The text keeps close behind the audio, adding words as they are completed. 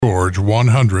George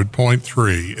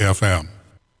 100.3 FM.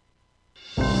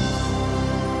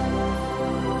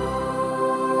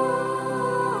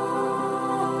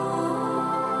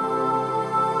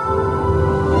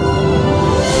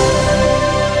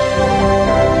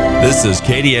 This is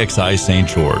KDXI St.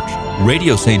 George,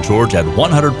 Radio St. George at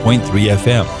 100.3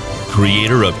 FM.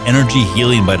 Creator of Energy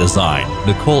Healing by Design,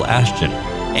 Nicole Ashton,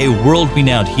 a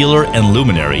world-renowned healer and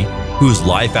luminary whose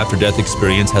life after death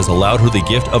experience has allowed her the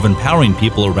gift of empowering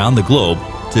people around the globe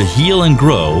to heal and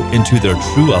grow into their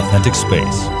true authentic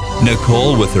space.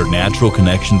 Nicole, with her natural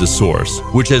connection to Source,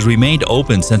 which has remained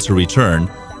open since her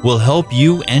return, will help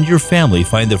you and your family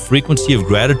find the frequency of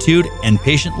gratitude and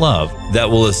patient love that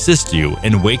will assist you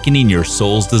in awakening your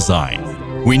soul's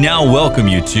design. We now welcome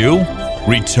you to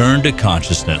Return to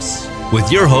Consciousness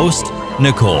with your host,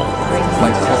 Nicole.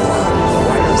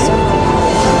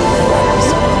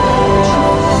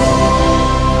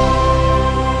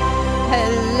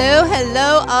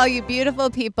 Hello, all you beautiful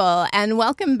people, and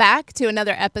welcome back to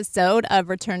another episode of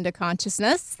Return to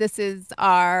Consciousness. This is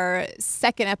our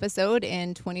second episode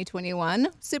in 2021.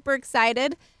 Super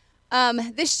excited.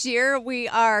 This year, we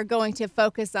are going to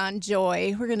focus on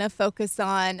joy. We're going to focus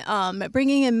on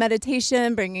bringing in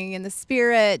meditation, bringing in the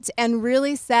spirit, and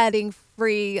really setting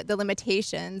free the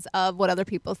limitations of what other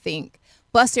people think.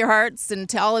 Bless your hearts, and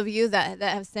to all of you that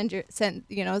have sent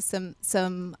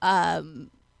some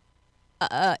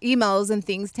emails and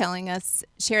things telling us,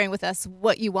 sharing with us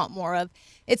what you want more of.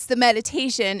 It's the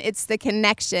meditation, it's the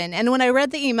connection. And when I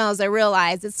read the emails, I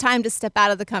realized it's time to step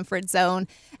out of the comfort zone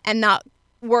and not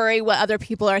worry what other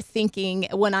people are thinking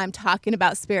when I'm talking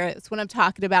about spirits, when I'm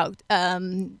talking about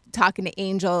talking to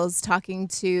angels, talking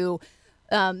to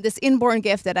this inborn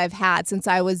gift that I've had since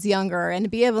I was younger, and to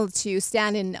be able to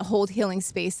stand and hold healing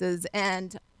spaces.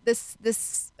 And this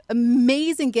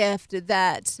amazing gift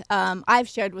that I've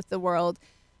shared with the world,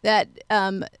 that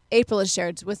April has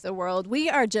shared with the world. We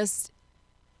are just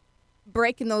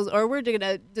breaking those, or we're going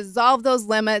to dissolve those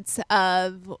limits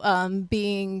of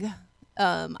being,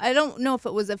 I don't know if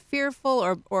it was a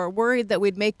fearful or worried that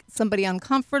we'd make somebody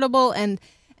uncomfortable. And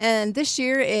this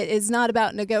year it is not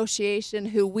about negotiation,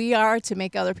 who we are to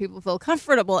make other people feel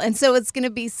comfortable. And so it's going to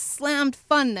be slammed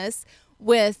funness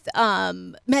with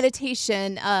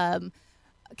meditation,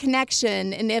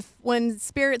 connection, and if when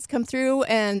spirits come through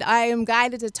and I am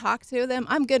guided to talk to them,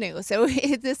 I'm going to. So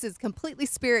this is completely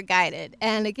spirit guided.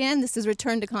 And again, this is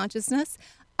Return to Consciousness.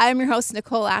 I'm your host,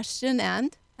 Nicole Ashton,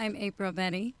 and I'm April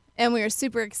Betti. And we are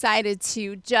super excited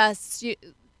to just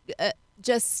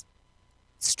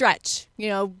stretch,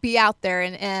 be out there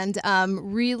and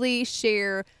really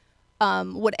share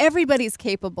what everybody's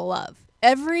capable of.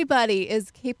 Everybody is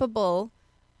capable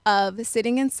of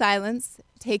sitting in silence,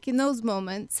 taking those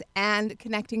moments, and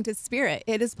connecting to spirit.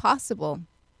 It is possible.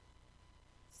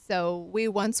 So we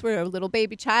once were a little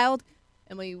baby child,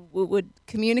 and we would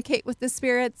communicate with the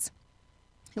spirits,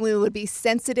 and we would be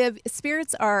sensitive.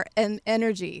 Spirits are an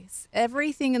energy.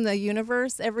 Everything in the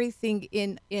universe, everything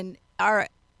in our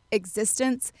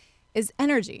existence is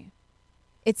energy.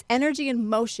 It's energy in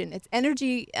motion. It's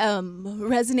energy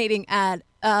resonating at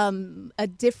a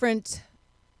different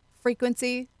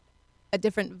frequency, a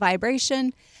different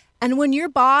vibration. And when your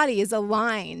body is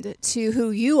aligned to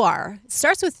who you are, it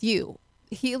starts with you.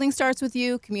 Healing starts with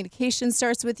you. Communication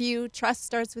starts with you. Trust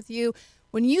starts with you.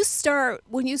 When you start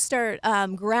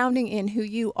grounding in who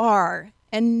you are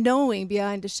and knowing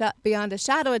beyond a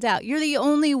shadow of doubt, you're the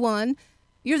only one.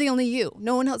 You're the only you.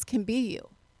 No one else can be you.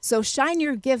 So shine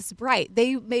your gifts bright.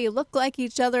 They may look like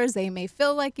each other's, they may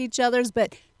feel like each other's,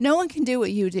 but no one can do what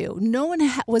you do. No one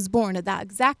was born at that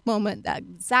exact moment, that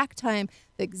exact time,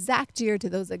 the exact year, to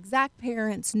those exact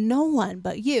parents. No one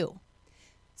but you.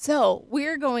 So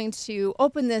we're going to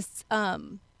open this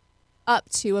up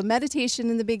to a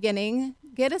meditation in the beginning.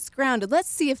 Get us grounded. Let's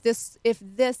see if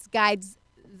this guides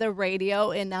the radio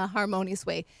in a harmonious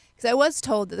way. Because I was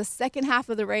told that the second half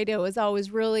of the radio is always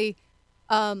really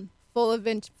full of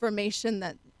information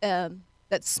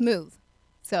that's smooth.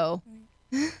 So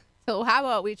how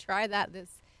about we try that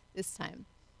this time?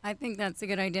 I think that's a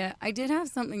good idea. I did have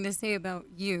something to say about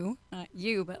you, not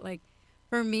you, but like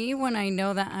for me, when I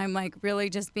know that I'm like really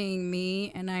just being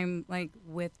me and I'm like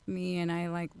with me and I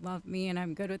like love me and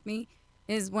I'm good with me,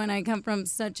 is when I come from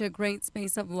such a great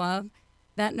space of love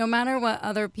that no matter what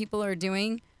other people are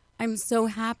doing, I'm so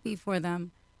happy for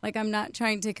them. Like I'm not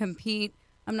trying to compete.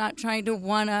 I'm not trying to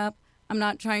one up. I'm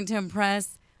not trying to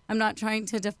impress. I'm not trying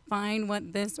to define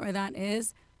what this or that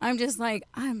is. I'm just like,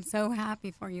 I'm so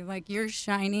happy for you. Like you're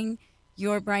shining,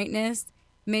 your brightness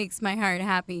makes my heart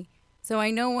happy. So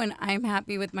I know when I'm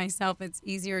happy with myself, it's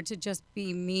easier to just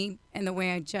be me and the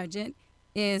way I judge it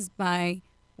is by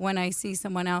when I see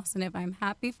someone else and if I'm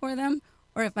happy for them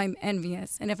or if I'm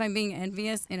envious. And if I'm being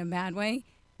envious in a bad way,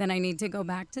 then I need to go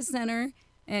back to center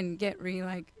and get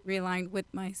realigned with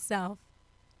myself.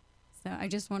 So I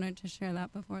just wanted to share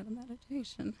that before the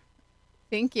meditation.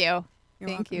 Thank you. You're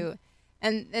Thank welcome. you.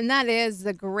 And that is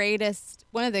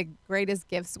one of the greatest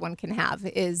gifts one can have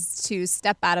is to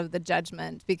step out of the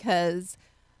judgment, because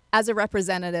as a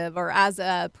representative or as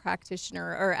a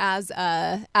practitioner or as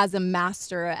a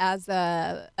master, as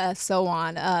a so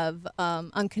on of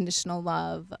unconditional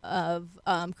love, of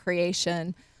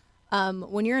creation,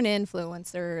 when you're an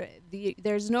influencer,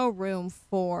 there's no room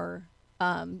for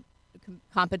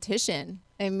competition.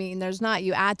 I mean, there's not.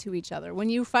 You add to each other. When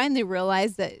you finally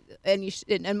realize that,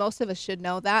 and most of us should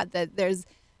know that there's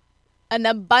an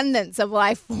abundance of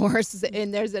life force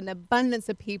and there's an abundance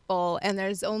of people, and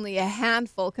there's only a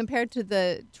handful compared to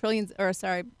the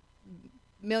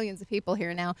millions of people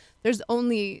here now. There's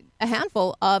only a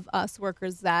handful of us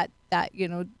workers that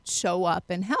show up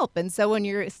and help. And so when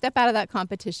you step out of that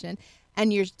competition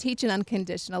and you're teaching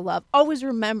unconditional love, always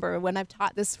remember, when I've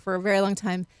taught this for a very long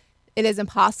time, it is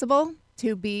impossible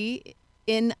to be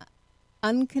in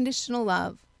unconditional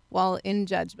love while in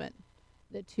judgment.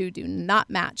 The two do not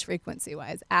match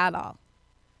frequency-wise at all.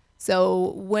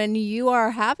 So when you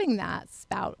are having that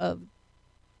spout of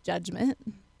judgment,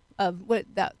 of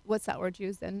what's that word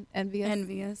used then?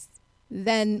 Envious.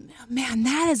 Then, man,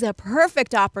 that is a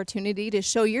perfect opportunity to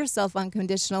show yourself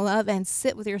unconditional love and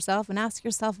sit with yourself and ask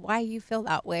yourself why you feel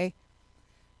that way.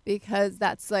 Because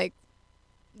that's the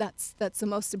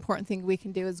most important thing we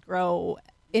can do, is grow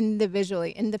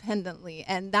individually, independently.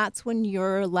 And that's when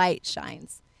your light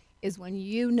shines, is when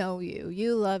you know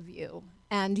you love you,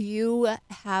 and you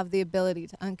have the ability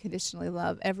to unconditionally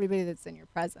love everybody that's in your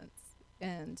presence.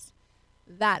 And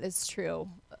that is true,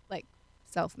 like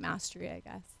self-mastery, I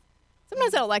guess.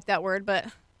 Sometimes I don't like that word, but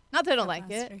not that I don't like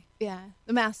it. Yeah,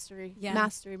 the mastery. Yeah.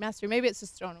 Mastery. Maybe it's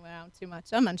just thrown around too much.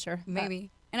 I'm unsure.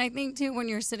 Maybe. And I think, too, when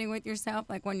you're sitting with yourself,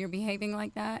 like when you're behaving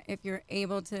like that, if you're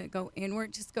able to go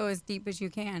inward, just go as deep as you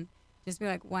can. Just be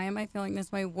like, why am I feeling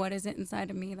this way? What is it inside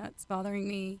of me that's bothering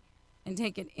me? And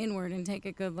take it inward and take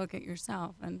a good look at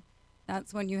yourself. And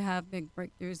that's when you have big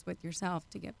breakthroughs with yourself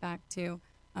to get back to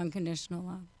unconditional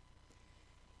love.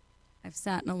 I've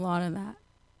sat in a lot of that.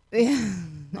 Yeah.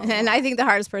 And I think the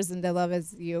hardest person to love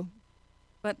is you.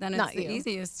 But then it's the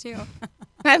easiest, too.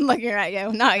 I'm looking at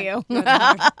you, not you.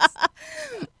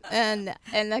 And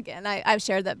again, I've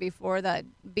shared that before, that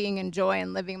being in joy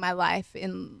and living my life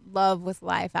in love with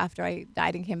life after I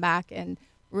died and came back, and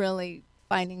really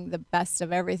finding the best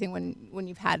of everything. When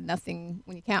you've had nothing,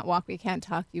 when you can't walk, when you can't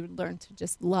talk, you learn to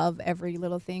just love every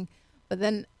little thing. But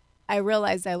then I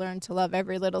realized I learned to love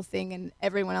every little thing and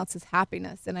everyone else's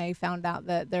happiness, and I found out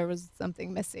that there was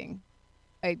something missing.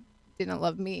 I didn't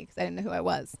love me because I didn't know who I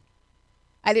was.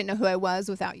 I didn't know who I was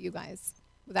without you guys,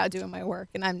 without doing my work,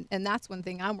 and that's one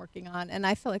thing I'm working on. And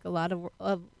I feel like a lot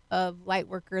of light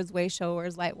workers, way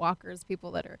showers, light walkers,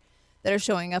 people that are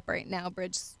showing up right now,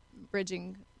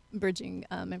 bridging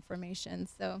information.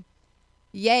 So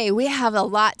yay, we have a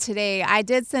lot today. I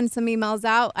did send some emails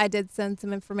out. I did send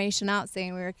some information out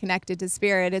saying we were connected to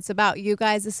Spirit. It's about you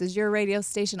guys. This is your radio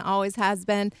station, always has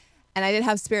been. And I did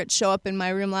have Spirit show up in my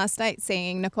room last night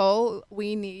saying, Nicole,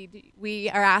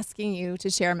 we are asking you to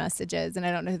share messages. And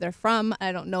I don't know who they're from.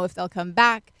 I don't know if they'll come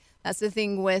back. That's the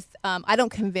thing with, I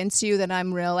don't convince you that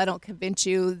I'm real. I don't convince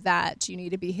you that you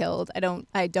need to be healed.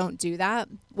 I don't do that.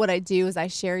 What I do is I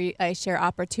share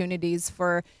opportunities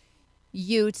for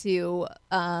you to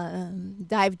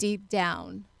dive deep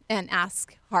down and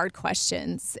ask hard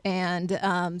questions. And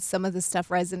some of the stuff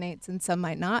resonates and some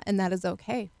might not. And that is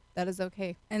okay. That is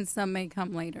okay. And some may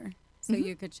come later. So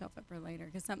you could show up for later.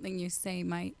 Because something you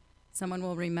say someone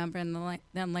will remember, and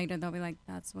then later they'll be like,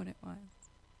 that's what it was.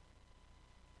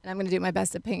 And I'm going to do my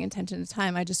best at paying attention to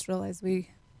time. I just realized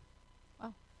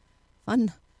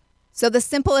fun. So the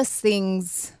simplest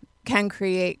things can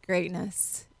create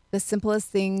greatness. The simplest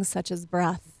things, such as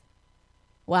breath.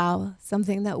 Wow,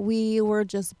 something that we were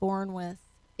just born with,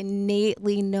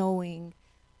 innately knowing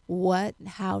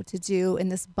how to do in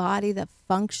this body that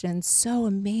functions so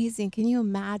amazing. Can you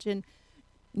imagine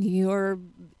you're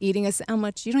eating a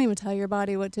sandwich? You don't even tell your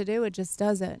body what to do. It just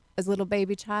does it. As a little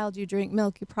baby child, you drink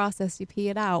milk, you process, you pee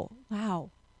it out. Wow.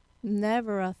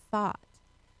 Never a thought.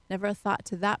 Never a thought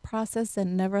to that process,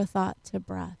 and never a thought to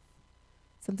breath.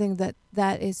 Something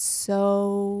that is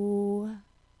so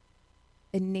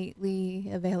innately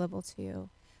available to you.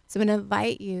 So I'm going to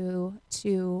invite you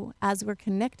to, as we're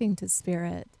connecting to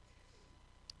Spirit,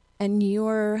 and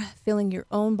you're feeling your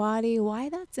own body. Why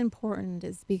that's important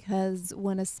is because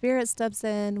when a spirit steps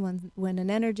in, when an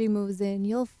energy moves in,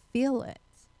 you'll feel it.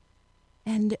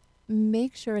 And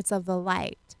make sure it's of the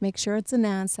light. Make sure it's an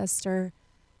ancestor,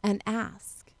 and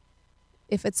ask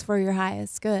if it's for your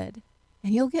highest good.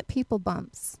 And you'll get people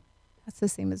bumps. That's the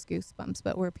same as goosebumps,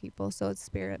 but we're people, so it's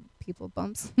spirit people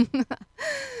bumps.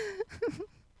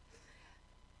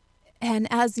 And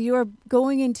as you're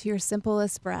going into your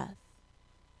simplest breath,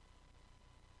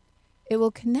 it will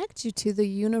connect you to the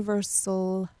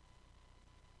universal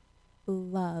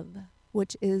love,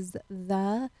 which is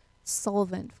the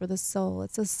solvent for the soul.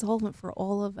 It's a solvent for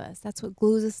all of us. That's what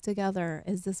glues us together,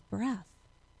 is this breath.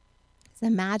 So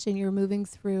imagine you're moving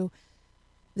through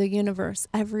the universe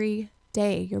every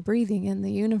day. You're breathing in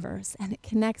the universe, and it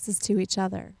connects us to each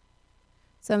other.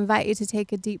 So I invite you to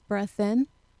take a deep breath in.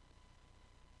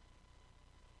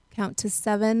 Count to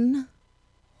 7,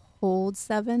 hold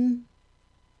 7,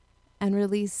 and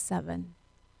release 7.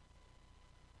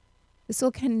 This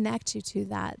will connect you to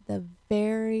that, the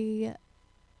very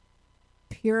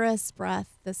purest breath.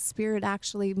 The spirit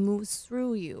actually moves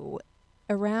through you,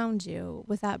 around you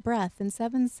with that breath. And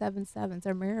 777s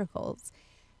are miracles.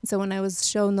 And so when I was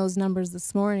shown those numbers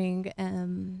this morning,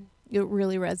 it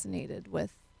really resonated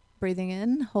with breathing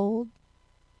in, hold,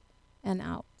 and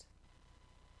out.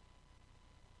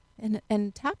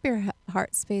 And tap your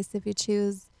heart space if you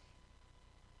choose.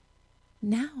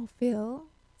 Now feel,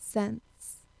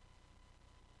 sense,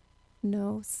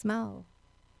 know, smell.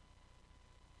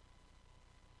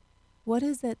 What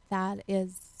is it that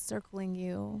is circling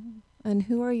you, and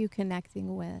who are you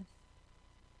connecting with?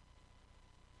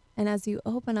 And as you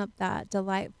open up that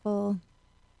delightful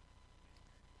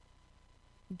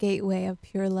gateway of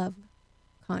pure love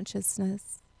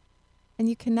consciousness, and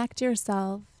you connect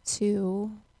yourself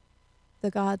to the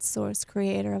God source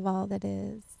creator of all that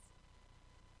is,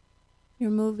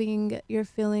 you're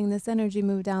feeling this energy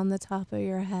move down the top of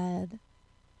your head,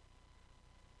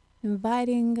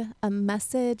 inviting a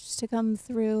message to come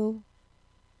through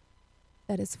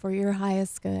that is for your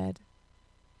highest good.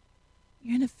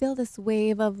 You're going to feel this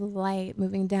wave of light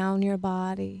moving down your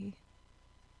body,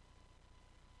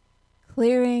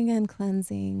 clearing and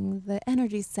cleansing the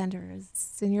energy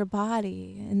centers in your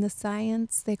body. In the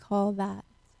science, they call that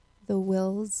the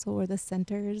wills or the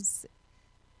centers.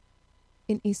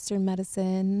 In Eastern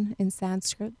medicine, in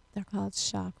Sanskrit, they're called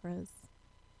chakras.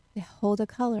 They hold a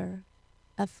color,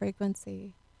 a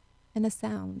frequency, and a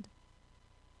sound.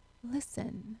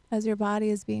 Listen as your body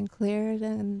is being cleared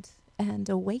and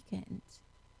awakened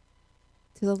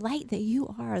to the light that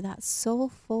you are, that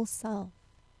soulful self,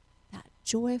 that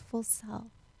joyful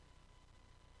self.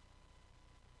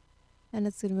 And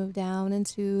it's going to move down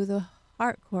into the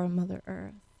heart core of Mother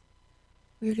Earth.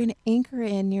 You're going to anchor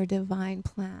in your divine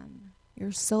plan,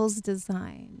 your soul's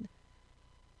design,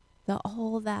 the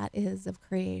all that is of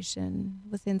creation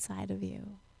within inside of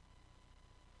you.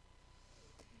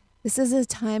 This is a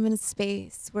time and a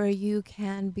space where you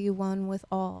can be one with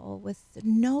all, with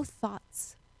no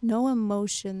thoughts, no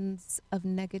emotions of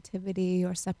negativity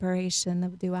or separation,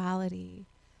 of duality.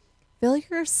 Feel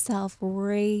yourself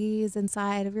raise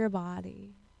inside of your body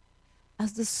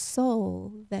as the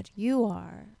soul that you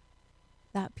are.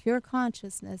 That pure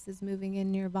consciousness is moving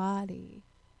in your body.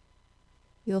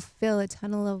 You'll feel a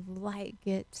tunnel of light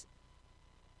get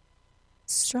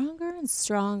stronger and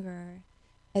stronger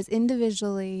as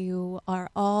individually you are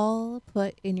all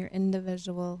put in your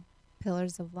individual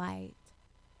pillars of light.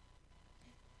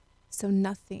 So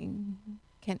nothing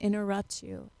can interrupt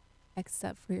you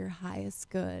except for your highest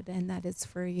good, and that is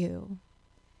for you.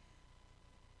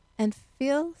 And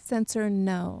feel, sense, or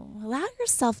know. Allow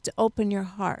yourself to open your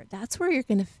heart. That's where you're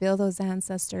going to feel those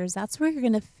ancestors. That's where you're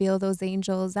going to feel those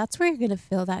angels. That's where you're going to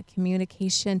feel that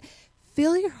communication.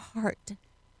 Feel your heart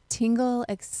tingle,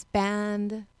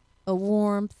 expand, a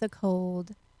warmth, a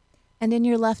cold. And in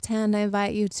your left hand, I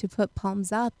invite you to put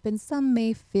palms up, and some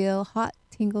may feel hot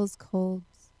tingles,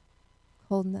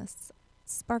 coldness,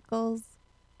 sparkles,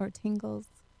 or tingles.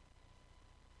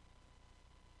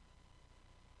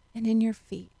 And in your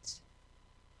feet.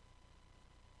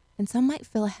 And some might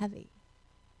feel heavy.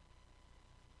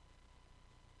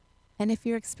 And if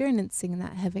you're experiencing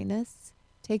that heaviness,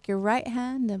 take your right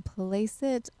hand and place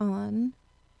it on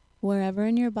wherever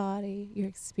in your body you're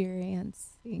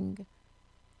experiencing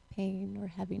pain or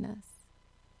heaviness.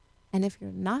 And if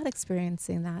you're not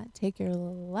experiencing that, take your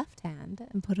left hand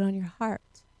and put it on your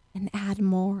heart and add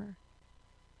more.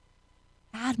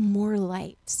 Add more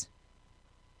light.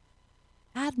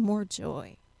 Add more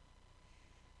joy.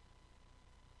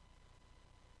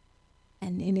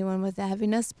 And anyone with the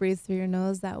heaviness, breathe through your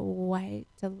nose, that white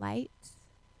delight.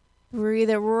 Breathe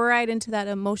it right into that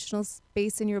emotional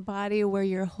space in your body where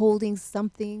you're holding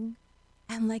something.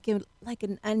 And like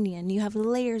an onion, you have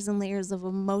layers and layers of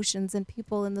emotions, and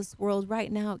people in this world right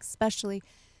now especially,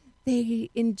 they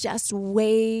ingest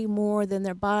way more than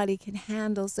their body can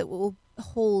handle, so it will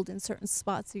hold in certain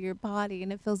spots of your body,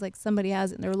 and it feels like somebody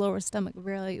has it in their lower stomach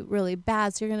really, really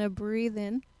bad. So you're going to breathe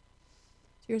in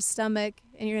to your stomach,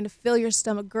 and you're going to feel your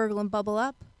stomach gurgle and bubble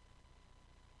up,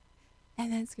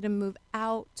 and then it's going to move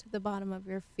out to the bottom of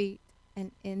your feet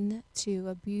and into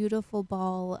a beautiful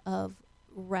ball of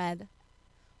red.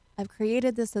 I've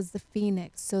created this as the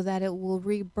phoenix so that it will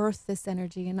rebirth this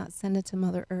energy and not send it to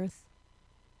Mother Earth.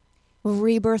 It will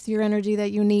rebirth your energy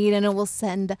that you need, and it will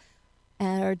send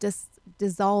or just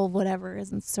dissolve whatever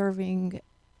isn't serving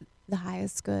the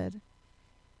highest good.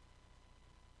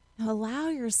 Now allow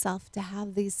yourself to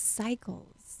have these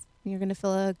cycles. You're going to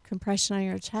feel a compression on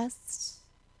your chest.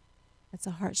 It's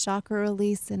a heart chakra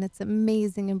release, and it's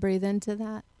amazing. And breathe into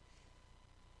that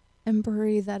and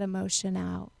breathe that emotion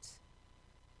out.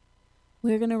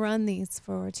 We're going to run these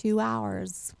for 2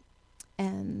 hours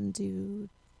and do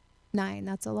 9.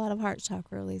 That's a lot of heart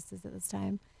chakra releases at this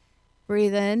time.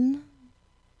 Breathe in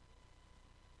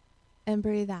and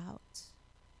breathe out.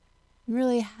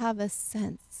 Really have a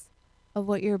sense of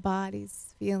what your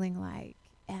body's feeling like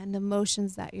and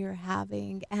emotions that you're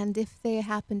having. And if they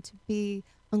happen to be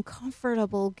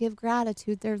uncomfortable, give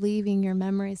gratitude. They're leaving your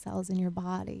memory cells in your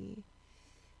body.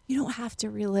 You don't have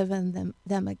to relive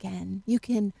them again. You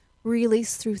can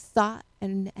release through thought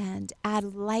and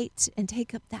add light and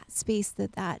take up that space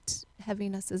that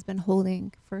heaviness has been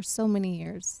holding for so many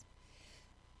years.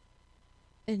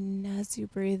 And as you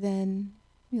breathe in,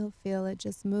 you'll feel it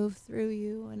just move through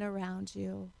you and around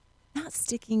you, not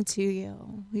sticking to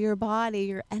you. Your body,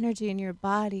 your energy in your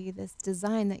body, this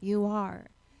design that you are,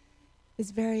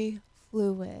 is very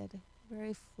fluid,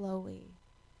 very flowy.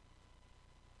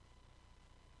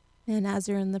 And as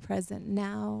you're in the present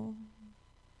now,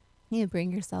 you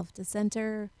bring yourself to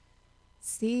center.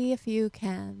 See if you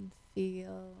can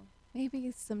feel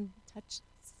maybe some touch.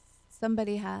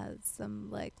 Somebody has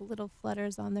some like little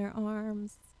flutters on their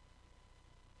arms.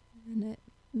 And it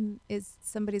is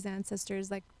somebody's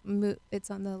ancestors, like it's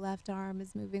on the left arm,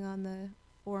 is moving on the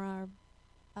forearm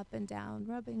up and down,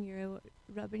 rubbing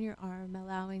your arm,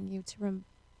 allowing you to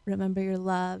remember you're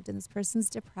loved. And this person's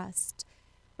depressed,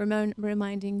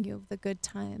 reminding you of the good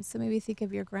times. So maybe think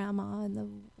of your grandma,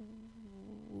 and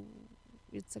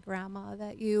it's a grandma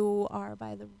that you are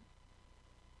by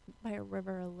a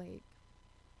river or lake.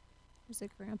 There's a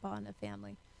grandpa in a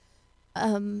family.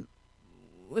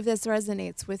 If this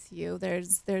resonates with you,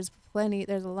 there's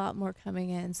a lot more coming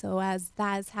in. So as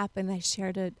that has happened, I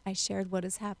shared what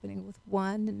is happening with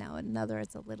one, and now another.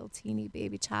 It's a little teeny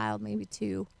baby child, maybe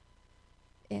 2.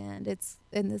 And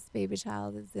this baby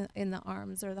child is in the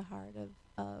arms or the heart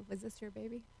of is this your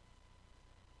baby?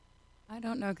 I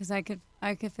don't know, because I could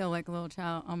feel like a little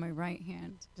child on my right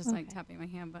hand, just Okay. like tapping my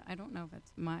hand, but I don't know if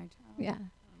it's my child. Yeah. I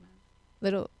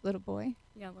don't know. Little boy?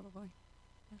 Yeah, little boy.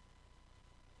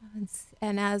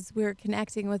 And as we're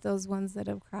connecting with those ones that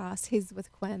have crossed, he's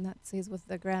with Quinn. He's with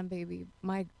the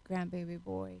my grandbaby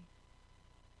boy.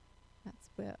 That's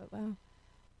wow.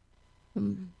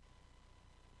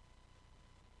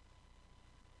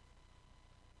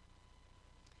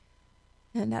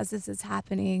 And as this is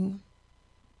happening,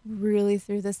 really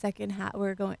through the second half,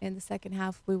 in the second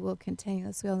half, we will continue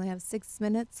this. We only have 6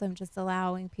 minutes. So I'm just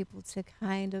allowing people to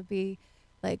kind of be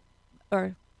like,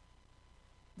 or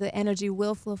the energy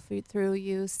will flow through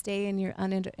you. Stay in your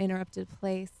uninterrupted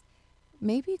place.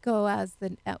 Maybe go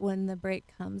when the break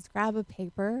comes, grab a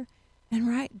paper and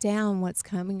write down what's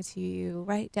coming to you.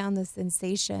 Write down the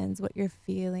sensations, what you're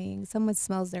feeling. Someone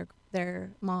smells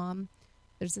their mom.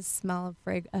 There's a smell of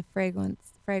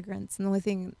fragrance. And the only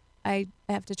thing I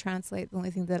have to translate, the only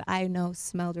thing that I know,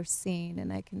 smelled, or seen,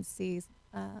 and I can see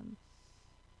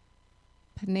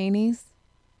paninis.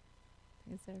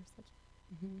 Is there such?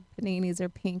 Paninis are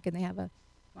pink, and they have a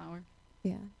Flower.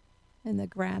 yeah, and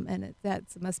that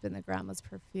must have been the grandma's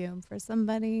perfume for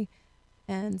somebody.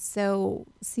 And so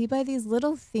see, by these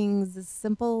little things, the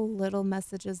simple little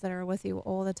messages that are with you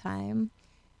all the time,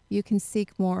 you can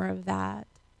seek more of that.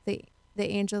 The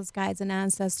angels, guides, and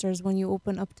ancestors, when you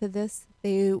open up to this,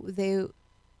 they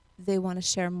want to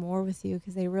share more with you,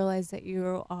 because they realize that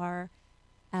you are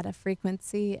at a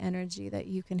frequency, energy that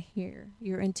you can hear.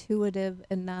 You're intuitive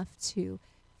enough to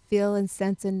feel and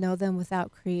sense and know them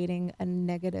without creating a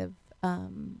negative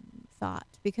thought.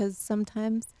 Because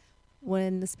sometimes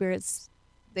when the spirits,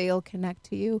 they'll connect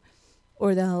to you,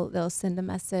 or they'll send a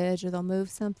message, or they'll move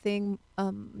something.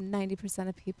 90%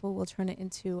 of people will turn it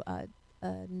into a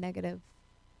negative,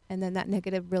 and then that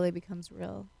negative really becomes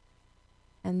real.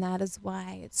 And that is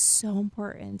why it's so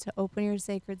important to open your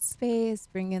sacred space,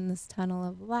 bring in this tunnel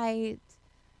of light.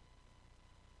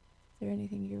 Is there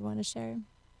anything you want to share?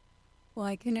 Well,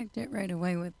 I connected right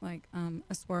away with like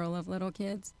a swirl of little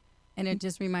kids, and it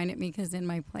just reminded me because in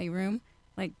my playroom,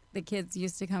 like the kids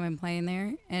used to come and play in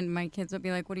there, and my kids would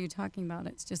be like, "What are you talking about?"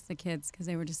 It's just the kids, because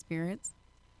they were just spirits,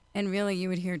 and really you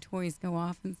would hear toys go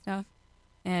off and stuff,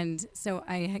 and so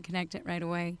I had connected right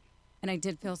away, and I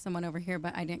did feel someone over here,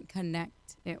 but I didn't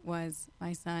connect. It was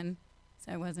my son,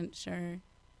 so I wasn't sure,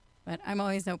 but I'm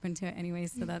always open to it anyway.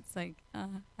 So that's like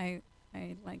I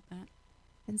like that.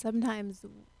 And sometimes,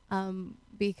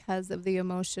 because of the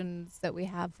emotions that we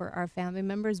have for our family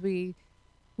members, we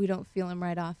don't feel them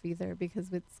right off either, because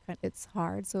it's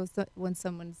hard. So when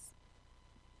someone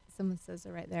says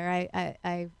it right there,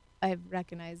 I've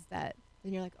recognized that,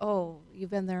 and you're like, oh, you've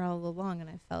been there all along, and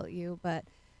I felt you. But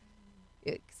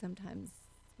it sometimes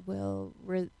will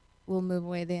move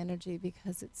away the energy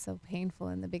because it's so painful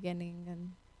in the beginning,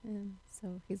 and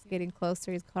so he's getting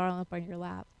closer. He's crawling up on your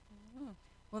lap. Oh.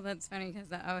 Well, that's funny because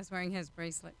I was wearing his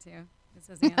bracelet too. It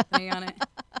says Anthony on it.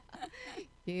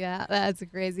 Yeah, that's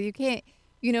crazy. You can't.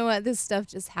 You know what? This stuff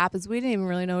just happens. We didn't even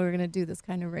really know we were going to do this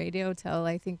kind of radio till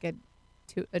I think I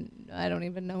don't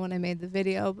even know when I made the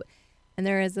video. And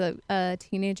there is a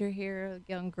teenager here,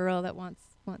 a young girl that wants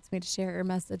me to share her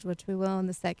message, which we will in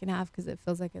the second half, because it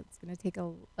feels like it's going to take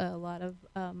a lot of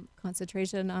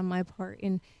concentration on my part.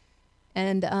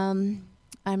 And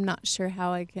I'm not sure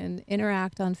how I can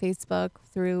interact on Facebook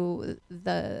through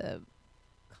the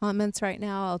comments right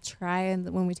now. I'll try, and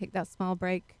when we take that small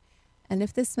break. And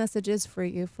if this message is for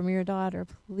you, from your daughter,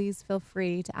 please feel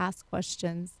free to ask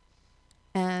questions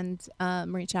and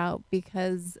reach out,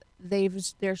 because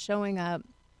they're showing up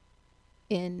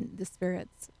the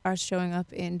spirits are showing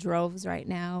up in droves right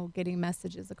now, getting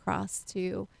messages across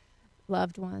to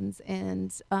loved ones.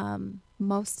 And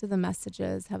most of the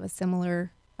messages have a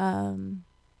similar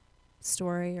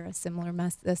story, or a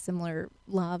similar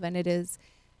love. And it is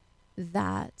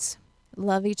that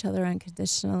love each other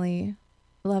unconditionally,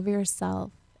 love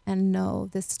yourself, and know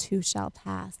this too shall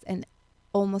pass. And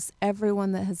almost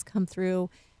everyone that has come through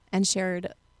and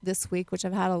shared this week, which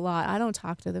I've had a lot, I don't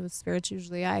talk to the spirits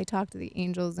usually. I talk to the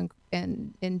angels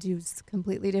and do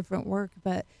completely different work,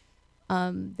 but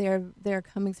they're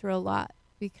coming through a lot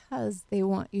because they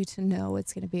want you to know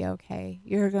it's going to be okay.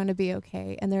 You're going to be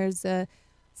okay. And there's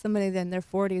somebody in their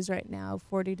 40s right now,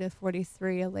 40 to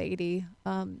 43, a lady,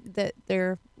 that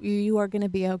you are going to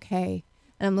be okay.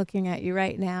 And I'm looking at you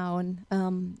right now,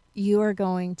 and you are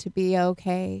going to be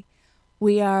okay.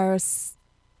 We are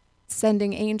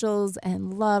sending angels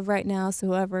and love right now. So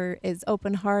whoever is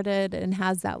open-hearted and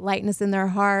has that lightness in their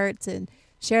heart, and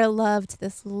share love to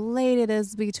this lady that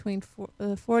is between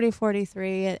 40,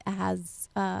 43. It has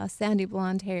sandy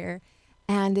blonde hair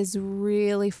and is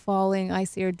really falling. I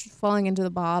see her falling into the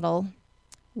bottle.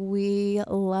 We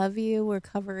love you.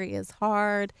 Recovery is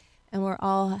hard. And we're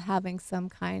all having some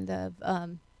kind of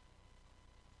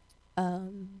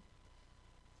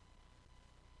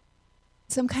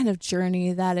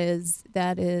journey that is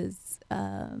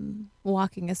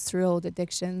walking us through old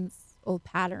addictions, old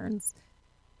patterns,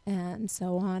 and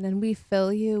so on. And we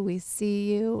feel you, we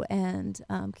see you, and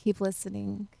keep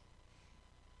listening.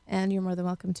 And you're more than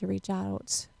welcome to reach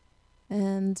out.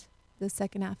 And the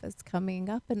second half is coming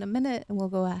up in a minute, and we'll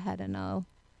go ahead and I'll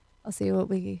see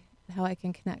how I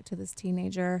can connect to this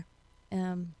teenager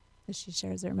as she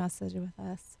shares her message with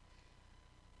us.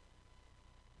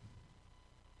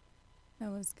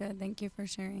 That was good. Thank you for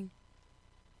sharing.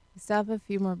 We still have a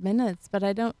few more minutes, but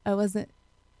I don't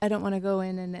want to go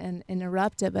in and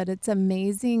interrupt it, but it's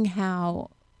amazing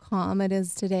how calm it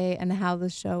is today and how the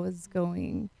show is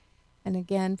going. And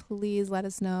again, please let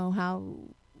us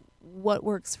know what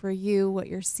works for you, what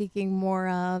you're seeking more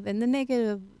of, and the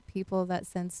negative people that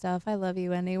send stuff. I love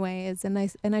you anyways, and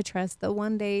I trust that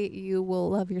one day you will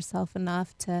love yourself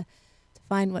enough to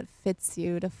find what fits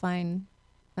you, to find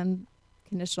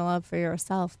unconditional love for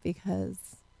yourself,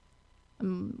 because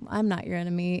I'm not your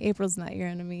enemy. April's not your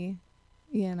enemy.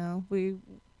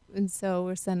 And so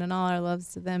we're sending all our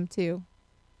loves to them too.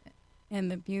 And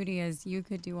the beauty is you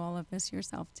could do all of this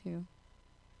yourself too.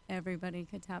 Everybody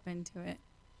could tap into it.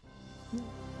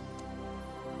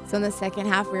 So in the second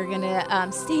half, we're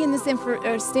gonna stay in this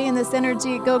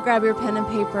energy. Go grab your pen and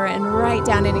paper and write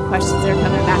down any questions that are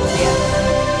coming back to you.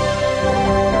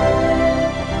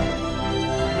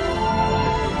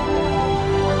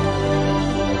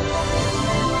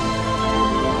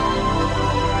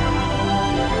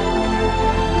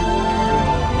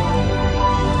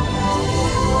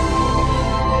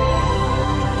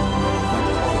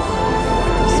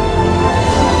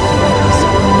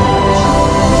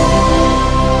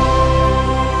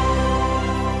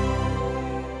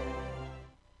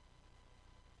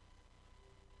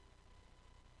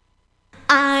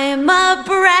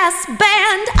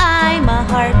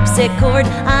 harpsichord,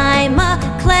 I'm a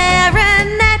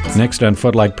clarinet. Next on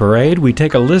Footlight Parade, we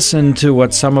take a listen to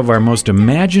what some of our most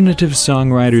imaginative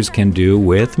songwriters can do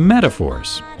with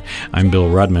metaphors. I'm Bill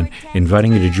Rudman,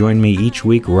 inviting you to join me each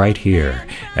week right here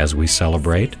as we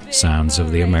celebrate sounds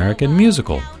of the American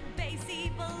musical.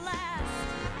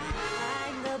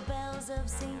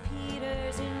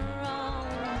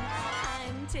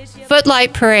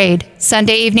 Footlight Parade,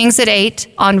 Sunday evenings at 8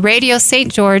 on Radio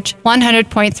St. George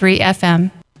 100.3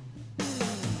 FM.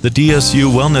 The DSU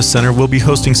Wellness Center will be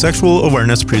hosting sexual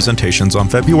awareness presentations on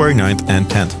February 9th and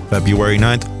 10th. February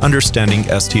 9th, Understanding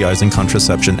STIs and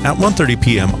Contraception at 1:30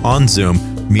 p.m. on Zoom.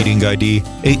 Meeting ID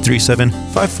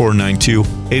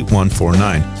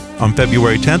 837-5492-8149. On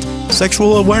February 10th,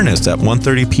 Sexual Awareness at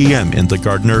 1:30 p.m. in the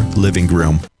Gardner Living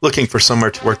Room. Looking for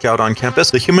somewhere to work out on campus?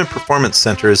 The Human Performance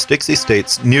Center is Dixie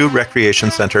State's new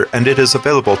recreation center, and it is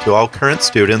available to all current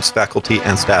students, faculty,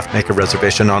 and staff. Make a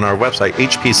reservation on our website,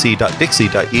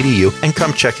 hpc.dixie.edu, and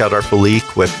come check out our fully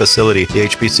equipped facility. The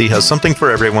HPC has something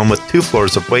for everyone with 2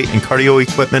 floors of weight and cardio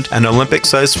equipment, an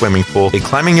Olympic-sized swimming pool, a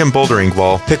climbing and bouldering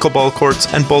wall, pickleball courts,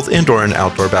 and both indoor and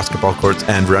outdoor basketball courts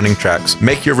and running tracks.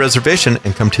 Make your reservation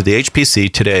and come to the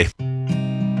HPC today.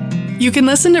 You can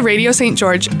listen to Radio St.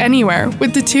 George anywhere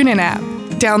with the TuneIn app.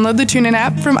 Download the TuneIn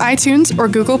app from iTunes or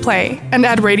Google Play and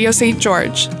add Radio St.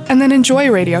 George, and then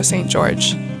enjoy Radio St.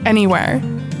 George anywhere.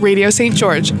 Radio St.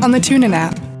 George on the TuneIn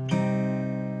app.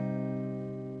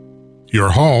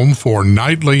 Your home for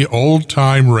nightly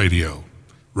old-time radio.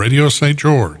 Radio St.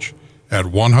 George at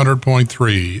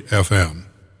 100.3 FM.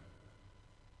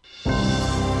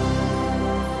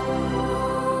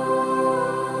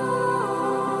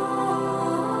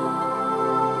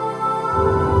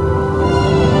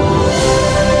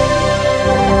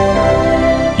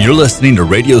 You're listening to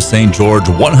Radio St. George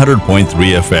 100.3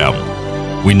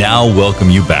 FM. We now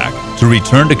welcome you back to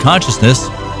Return to Consciousness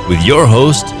with your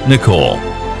host, Nicole.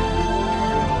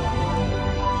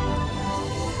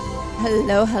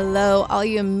 Hello, all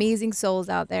you amazing souls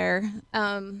out there.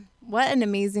 What an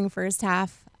amazing first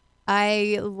half.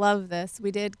 I love this. We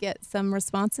did get some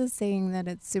responses saying that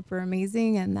it's super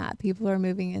amazing and that people are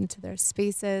moving into their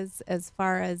spaces. As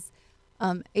far as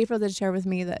April did share with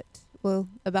me that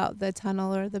about the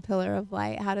tunnel or the pillar of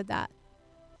light. How did that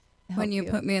help When you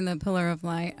put me in the pillar of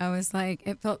light, I was like,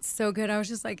 it felt so good. I was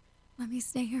just like, let me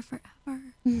stay here forever.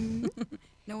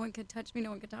 No one could touch me. No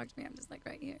one could talk to me. I'm just like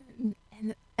right here.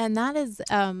 And that is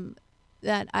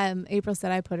that April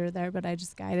said I put her there, but I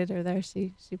just guided her there.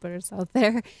 She put herself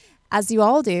there, as you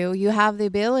all do. You have the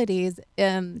abilities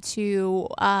to,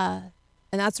 and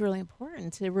that's really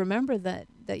important to remember that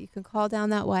you can call down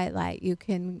that white light. You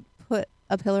can put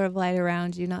a pillar of light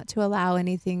around you, not to allow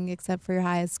anything except for your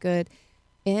highest good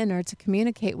in or to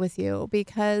communicate with you,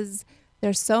 because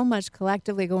there's so much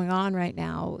collectively going on right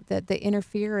now that the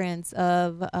interference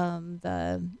of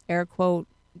the air quote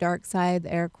dark side,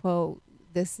 the air quote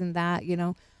this and that,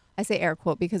 I say air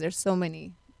quote because there's so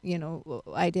many,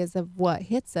 ideas of what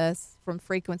hits us, from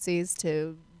frequencies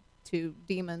to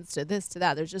demons to this to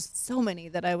that. There's just so many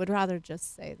that I would rather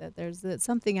just say that there's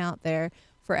something out there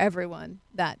for everyone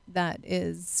that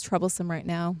is troublesome right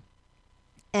now.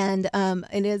 And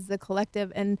it is the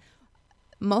collective, and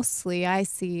mostly I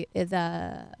see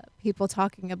the people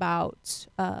talking about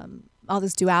all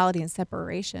this duality and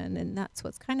separation, and that's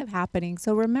what's kind of happening.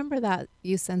 So remember that,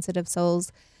 you sensitive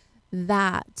souls,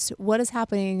 that what is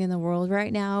happening in the world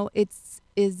right now, is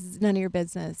none of your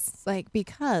business.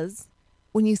 Because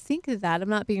when you think of that, I'm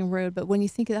not being rude, but when you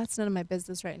think that's none of my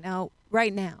business right now,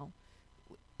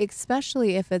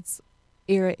 especially if it's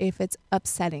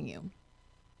upsetting you.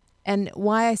 And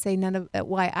why I say none of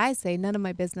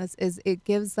my business is it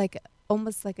gives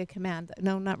almost like a command.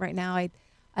 No, not right now. I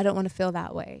don't want to feel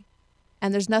that way.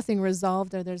 And there's nothing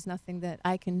resolved, or there's nothing that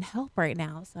I can help right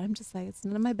now. So I'm just like, it's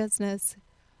none of my business.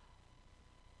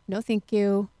 No, thank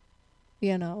you.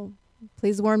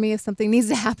 Please warn me if something needs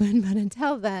to happen. But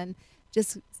until then,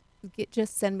 just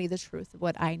send me the truth of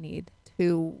what I need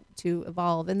to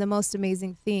evolve. And the most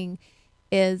amazing thing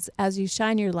is, as you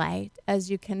shine your light,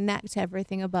 as you connect to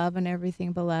everything above and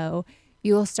everything below,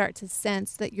 you will start to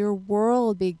sense that your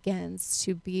world begins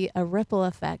to be a ripple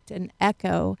effect, an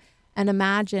echo, and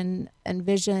imagine and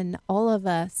vision all of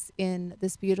us in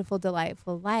this beautiful,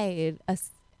 delightful light,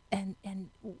 and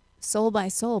soul by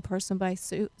soul, person by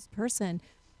person.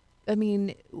 I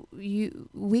mean,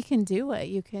 we can do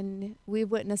it. We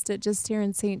witnessed it just here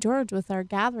in St. George with our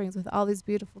gatherings with all these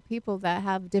beautiful people that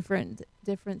have different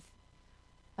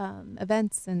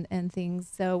events and things.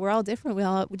 So we're all different. We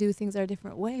all do things our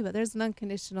different way, but there's an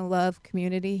unconditional love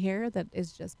community here that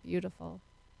is just beautiful.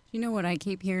 You know what I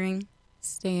keep hearing?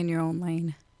 Stay in your own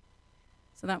lane.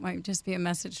 So that might just be a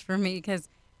message for me, because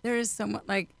there is so much,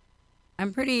 like,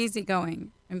 I'm pretty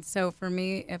easygoing. And so for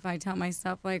me, if I tell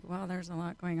myself, like, well, there's a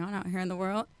lot going on out here in the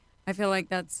world, I feel like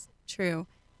that's true.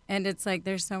 And it's like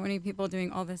there's so many people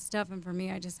doing all this stuff. And for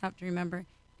me, I just have to remember,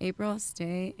 April,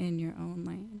 stay in your own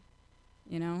lane,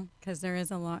 because there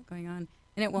is a lot going on.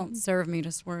 And it won't serve me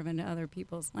to swerve into other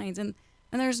people's lanes. And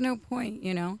there's no point,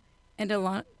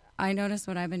 And I notice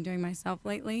what I've been doing myself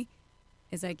lately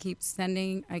is I keep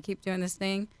doing this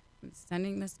thing. I'm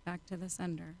sending this back to the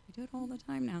sender. I do it all the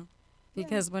time now.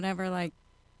 Because whenever, like,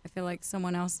 I feel like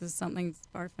someone else is something's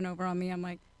barfing over on me, I'm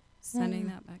like, sending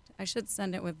that back. I should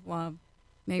send it with love.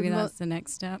 Maybe that's the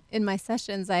next step. In my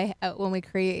sessions, when we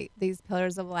create these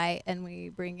pillars of light and we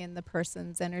bring in the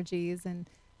person's energies and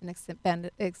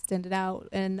extend it out,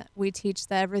 and we teach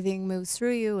that everything moves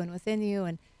through you and within you,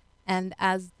 and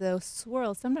as the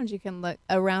swirl, sometimes you can look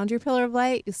around your pillar of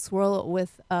light, you swirl it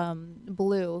with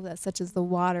blue, such as the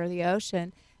water, the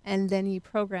ocean, and then you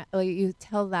you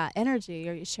tell that energy,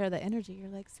 or you share that energy. You're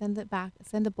like, send it back,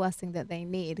 send a blessing that they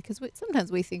need, because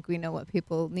sometimes we think we know what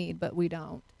people need, but we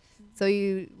don't. So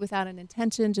you, without an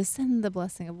intention, just send the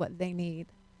blessing of what they need,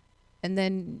 and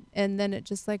then it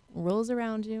just like rolls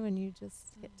around you, and you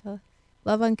just get to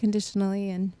love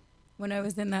unconditionally. And when I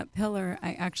was in that pillar,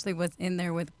 I actually was in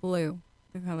there with blue,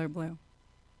 the color blue.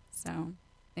 So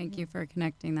thank you for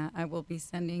connecting that. I will be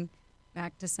sending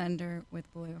back to sender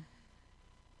with blue.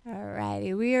 All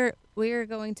righty. We are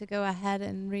going to go ahead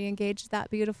and re-engage that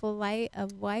beautiful light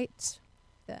of white,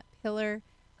 that pillar.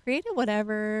 Create it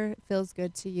whatever feels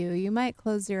good to you. You might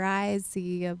close your eyes,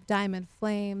 see a diamond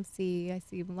flame, I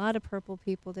see a lot of purple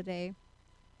people today.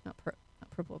 Not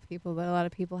purple people, but a lot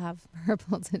of people have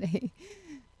purple today.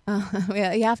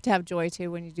 You have to have joy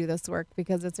too when you do this work,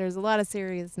 because there's a lot of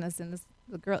seriousness in this.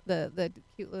 The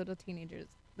cute little teenagers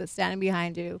that's standing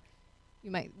behind you.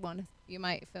 You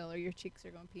might feel her. Your cheeks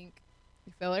are going pink.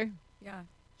 You feel her? Yeah,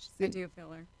 I do feel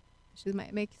her. She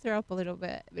might make you throw up a little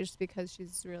bit, just because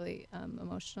she's really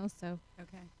emotional. So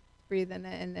okay, breathe in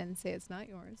it and then say it's not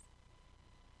yours.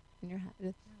 In your head,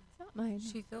 it's not mine.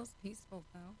 She feels peaceful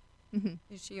though. Mm-hmm.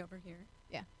 Is she over here?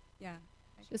 Yeah. Yeah.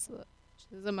 She's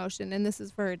emotion, and this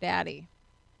is for her daddy.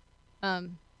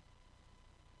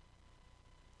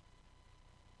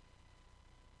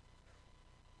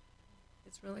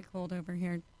 It's really cold over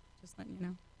here. Just letting you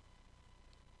know.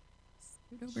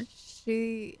 Scoot over.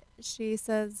 She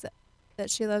says that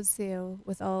she loves you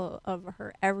with all of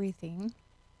her everything,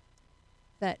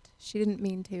 that she didn't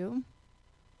mean to,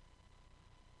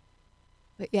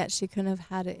 but yet she couldn't have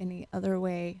had it any other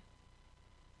way.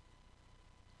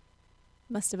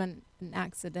 Must have been an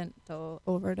accidental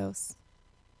overdose.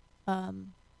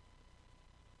 And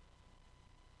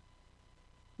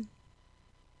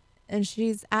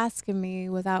she's asking me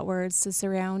without words to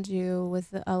surround you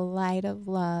with a light of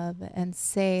love and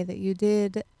say that you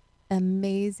did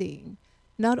amazing.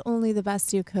 Not only the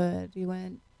best you could, you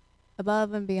went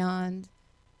above and beyond,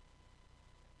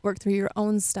 worked through your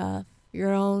own stuff,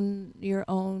 your own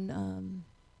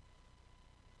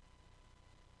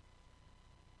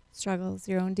struggles,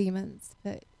 your own demons,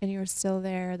 and you're still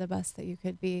there, the best that you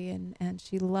could be, and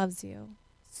she loves you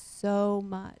so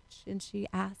much. And she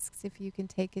asks if you can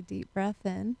take a deep breath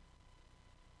in,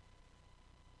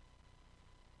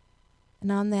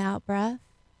 and on the out breath,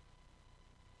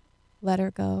 let her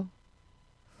go.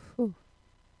 Whew.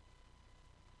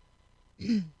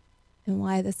 And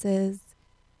why this is,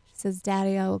 she says,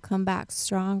 Daddy, I will come back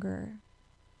stronger,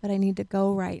 but I need to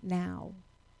go right now.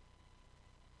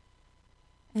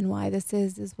 And why this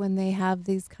is when they have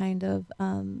these kind of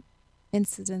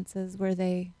incidences where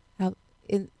they have,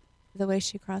 the way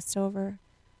she crossed over,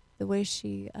 the way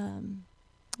she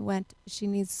went,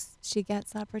 she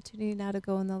gets opportunity now to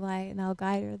go in the light, and I'll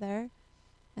guide her there,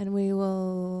 and we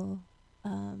will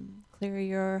clear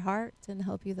your heart and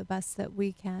help you the best that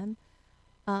we can.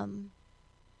 But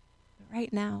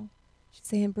right now, she's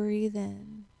saying, breathe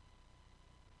in.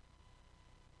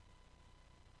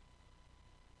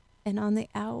 And on the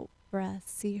out breath,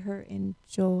 see her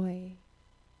enjoy.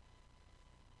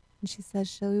 And she says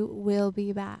she will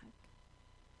be back.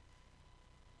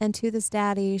 And to this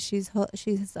daddy, she's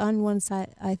on one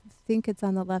side. I think it's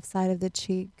on the left side of the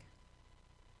cheek.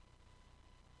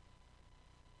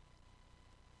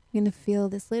 You're going to feel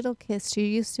this little kiss. She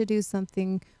used to do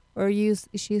something,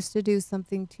 she used to do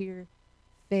something to your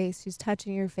face. She's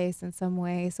touching your face in some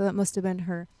way. So that must have been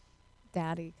her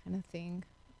daddy kind of thing.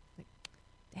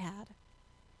 Dad.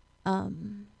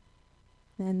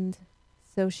 And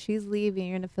so she's leaving.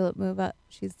 You're going to feel it move up.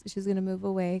 She's going to move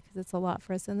away because it's a lot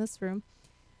for us in this room.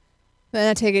 But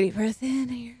now take a deep breath in,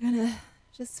 and you're going to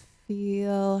just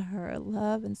feel her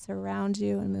love and surround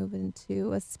you and move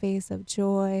into a space of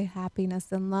joy,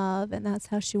 happiness, and love. And that's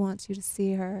how she wants you to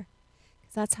see her,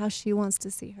 because that's how she wants to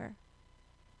see her.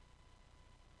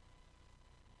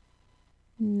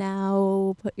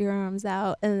 Now put your arms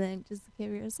out and then just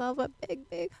give yourself a big,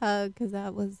 big hug, because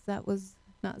that was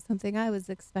not something I was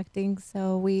expecting.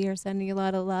 So we are sending you a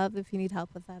lot of love. If you need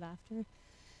help with that after,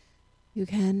 you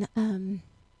can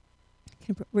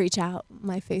reach out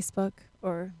my Facebook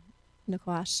or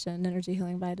Nicole Ashton,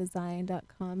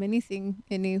 energyhealingbydesign.com. Anything,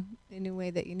 any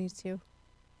way that you need to.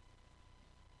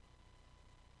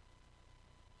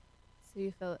 So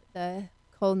you feel the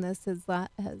coldness has hot,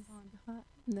 and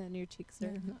then your cheeks are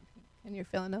not pink, and you're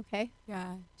feeling okay?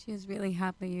 Yeah, she was really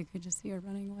happy. You could just see her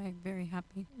running away, very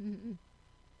happy. Mm-hmm.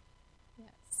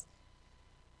 Yes.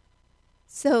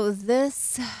 So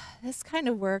this kind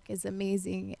of work is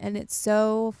amazing, and it's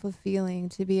so fulfilling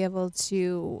to be able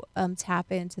to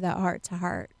tap into that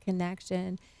heart-to-heart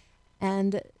connection.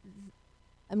 And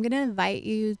I'm going to invite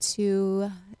you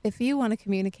to, if you want to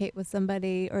communicate with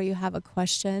somebody or you have a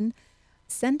question,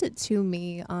 send it to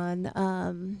me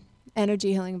on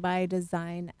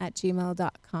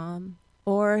energyhealingbydesign@gmail.com,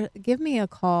 or give me a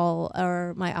call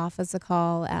or my office a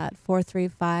call at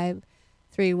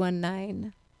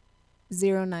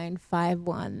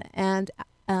 435-319-0951, and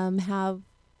have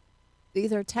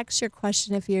either text your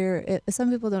question if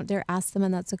some people don't dare ask them,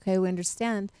 and that's okay, we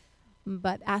understand,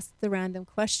 but ask the random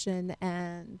question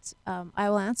and I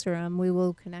will answer them. We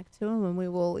will connect to them, and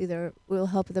we'll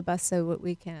help the best so what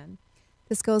we can.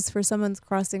 This goes for someone's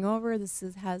crossing over.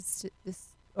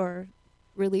 Or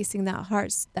releasing that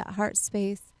heart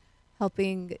space,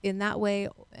 helping in that way.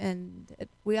 And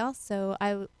we also,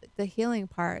 the healing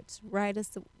part, write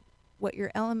us what your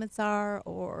elements are,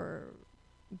 or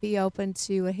be open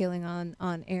to a healing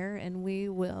on air, and we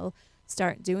will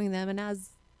start doing them. And as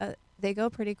they go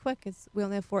pretty quick, we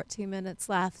only have 14 minutes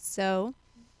left. So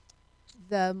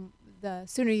the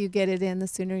sooner you get it in, the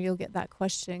sooner you'll get that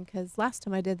question. Because last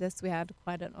time I did this, we had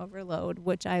quite an overload,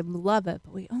 which I love it,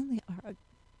 but we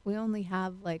only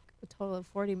have like a total of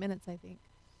 40 minutes, I think,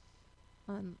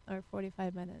 or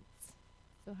 45 minutes.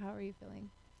 So how are you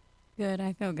feeling? Good.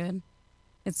 I feel good.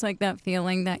 It's like that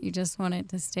feeling that you just want it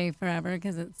to stay forever,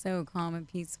 because it's so calm and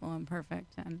peaceful and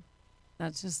perfect. And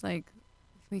that's just like,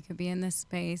 if we could be in this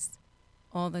space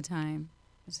all the time.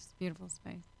 It's just a beautiful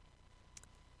space.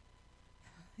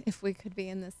 If we could be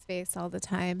in this space all the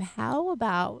time, how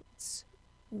about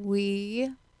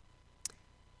we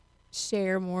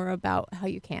share more about how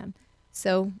you can?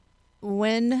 So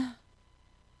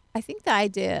I think the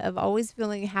idea of always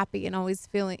feeling happy and always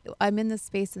feeling I'm in this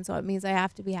space, and so it means I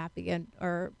have to be happy,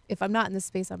 or if I'm not in this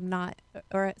space, if I'm not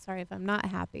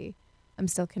happy, I'm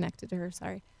still connected to her,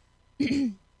 sorry.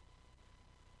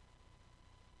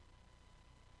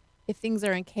 If things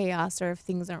are in chaos, or if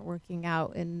things aren't working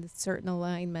out in a certain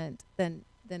alignment, then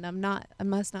I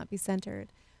must not be centered.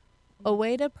 A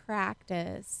way to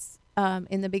practice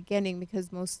in the beginning,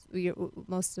 because most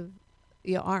of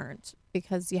you aren't,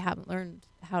 because you haven't learned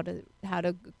how to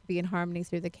be in harmony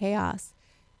through the chaos.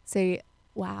 Say,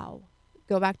 wow,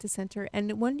 go back to center.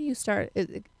 And when do you start?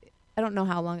 I don't know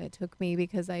how long it took me,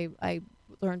 because I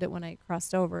learned it when I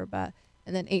crossed over,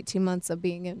 and then 18 months of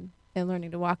being in and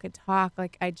learning to walk and talk,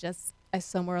 like I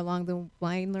somewhere along the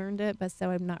line learned it, but so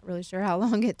I'm not really sure how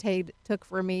long it took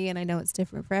for me, and I know it's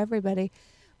different for everybody.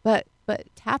 But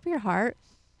tap your heart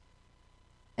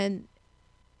and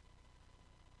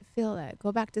feel that.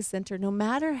 Go back to center, no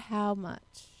matter how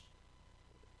much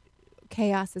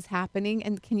chaos is happening.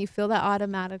 And can you feel that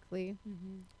automatically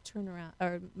turn around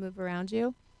or move around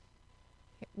you?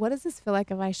 Okay. What does this feel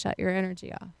like if I shut your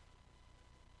energy off?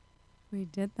 We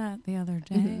did that the other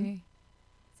day. Mm-hmm.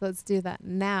 So let's do that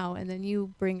now, and then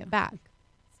you bring it back.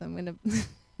 So I'm going to...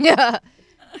 Yeah.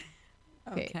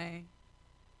 Okay.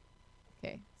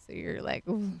 Okay. So you're like...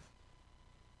 Ooh.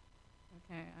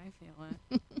 Okay, I feel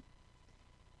it.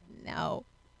 Now,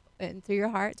 and through your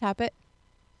heart, tap it.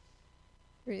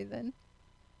 Breathe in.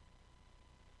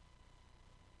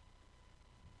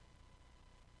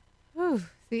 Whew,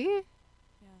 see?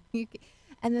 Yeah.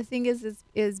 And the thing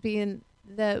is being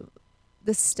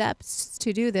the steps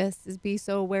to do this is be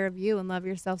so aware of you and love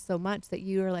yourself so much that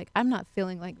you are like, I'm not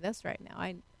feeling like this right now.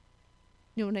 You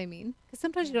know what I mean? Because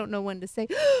sometimes you don't know when to say,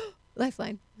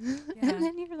 lifeline. Yeah. And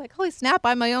then you're like, holy snap,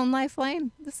 I'm my own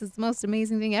lifeline. This is the most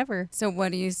amazing thing ever. So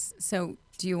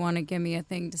do you want to give me a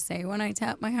thing to say when I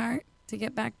tap my heart to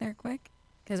get back there quick?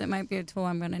 Because it might be a tool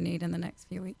I'm going to need in the next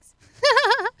few weeks.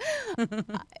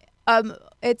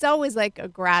 It's always like a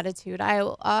gratitude.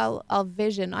 I'll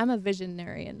vision. I'm a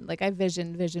visionary, and like I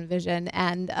vision.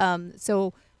 And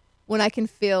so when I can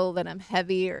feel that I'm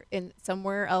heavy or in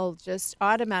somewhere, I'll just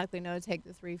automatically know to take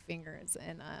the 3 fingers,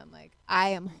 and I'm like, I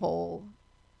am whole.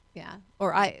 Yeah.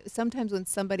 Or sometimes when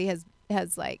somebody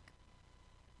has like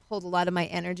pulled a lot of my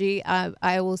energy,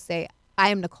 I will say, I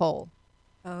am Nicole.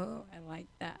 Oh, I like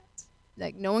that.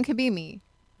 Like, no one can be me,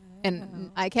 and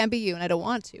I can't be you, and I don't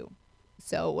want to.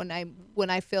 So when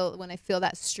I feel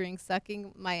that string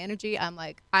sucking my energy, I'm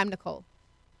like, I'm Nicole,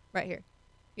 right here,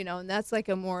 and that's like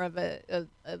a more of a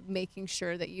making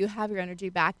sure that you have your energy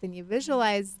back. Then you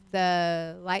visualize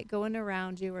the light going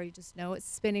around you, or you just know it's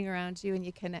spinning around you, and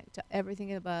you connect to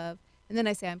everything above. And then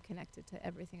I say I'm connected to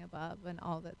everything above and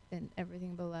all that and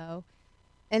everything below.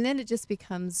 And then it just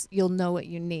becomes, you'll know what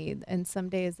you need. And some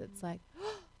days it's like,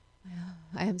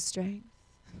 I am strength.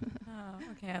 Oh,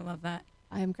 okay. I love that.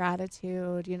 I am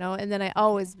gratitude, and then I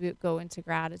always go into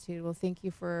gratitude. Well, thank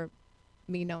you for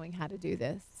me knowing how to do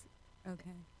this.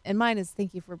 Okay. And mine is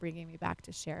thank you for bringing me back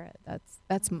to share it.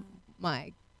 That's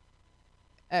my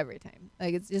every time.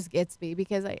 Like, it just gets me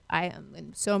because I am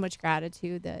in so much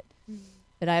gratitude that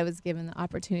I was given the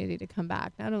opportunity to come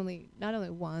back. Not only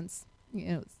once,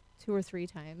 2 or 3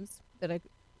 times that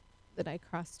I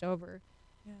crossed over.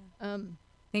 Yeah.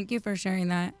 Thank you for sharing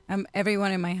that.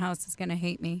 Everyone in my house is gonna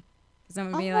hate me because I'm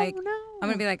gonna be like, no. I'm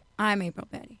gonna be like, I'm April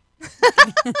Betti.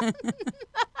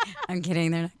 I'm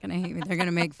kidding. They're not gonna hate me. They're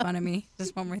gonna make fun of me.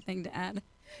 Just one more thing to add.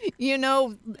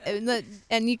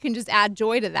 And you can just add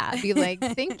joy to that. Be like,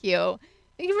 thank you.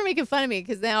 Thank you for making fun of me,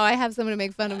 because now I have someone to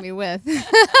make fun of me with.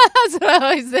 That's what I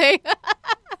always say.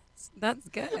 That's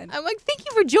good. I'm like, thank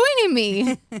you for joining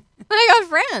me. I got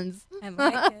friends. I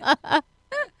like it.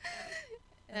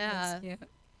 Yeah. That's cute.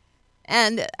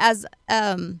 And as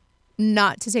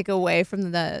not to take away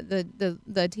from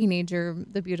the teenager,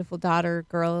 the beautiful daughter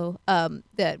girl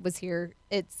that was here,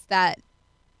 it's that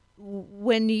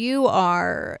when you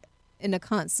are in a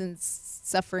constant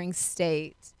suffering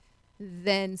state,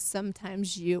 then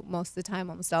sometimes most of the time,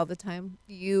 almost all the time,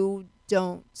 you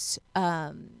don't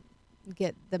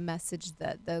get the message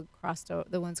that the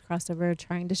ones crossed over are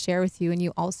trying to share with you, and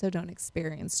you also don't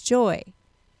experience joy.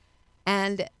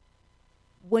 And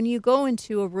when you go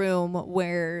into a room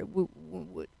where,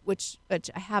 which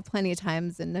I have plenty of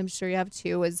times, and I'm sure you have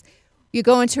too, is you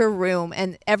go into a room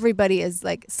and everybody is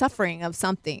like suffering of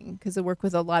something, because I work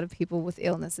with a lot of people with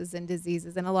illnesses and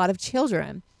diseases and a lot of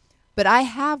children. But I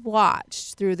have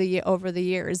watched over the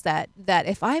years that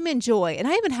if I'm in joy, and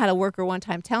I even had a worker one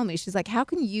time tell me, she's like, how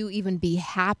can you even be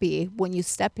happy when you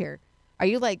step here? Are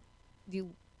you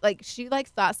she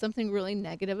thought something really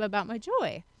negative about my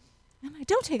joy. I'm like,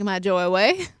 don't take my joy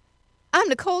away. I'm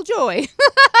Nicole Joy.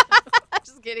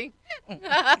 Just kidding.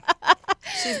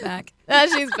 She's back.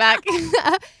 She's back.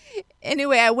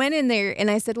 Anyway, I went in there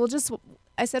and I said,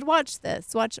 watch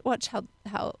this. Watch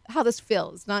how this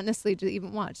feels. Not necessarily to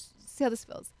even watch. See how this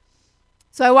feels.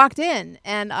 So I walked in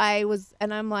and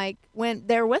I'm like, went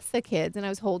there with the kids, and I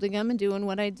was holding them and doing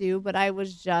what I do, but I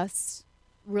was just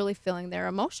really feeling their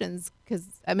emotions because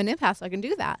I'm an empath, so I can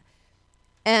do that.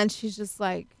 And she's just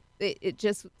like, it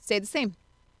just stayed the same.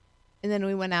 And then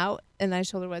we went out, and I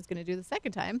told her what I was going to do the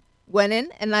second time. Went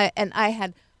in, and I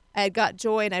had got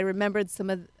joy, and I remembered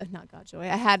I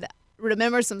had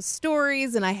remembered some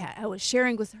stories, and I was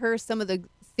sharing with her some of the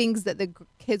things that the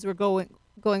kids were going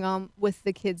on with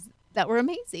the kids that were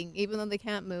amazing, even though they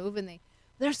can't move, and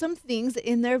there's some things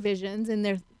in their visions and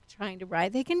they're trying to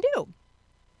ride they can do.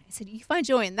 I said, you find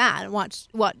joy in that, and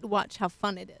watch how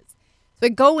fun it is. So I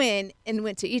go in and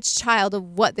went to each child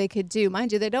of what they could do.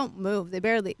 Mind you, they don't move.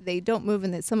 They don't move,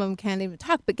 and some of them can't even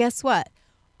talk. But guess what?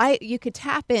 You could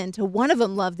tap into one of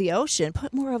them loved the ocean.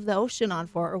 Put more of the ocean on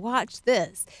for her. Watch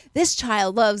this. This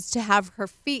child loves to have her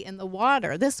feet in the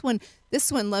water. This one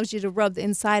loves you to rub the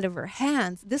inside of her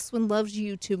hands. This one loves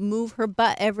you to move her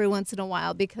butt every once in a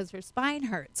while because her spine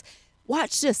hurts.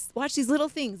 Watch this. Watch these little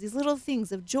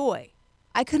things of joy.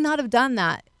 I could not have done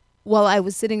that while I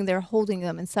was sitting there holding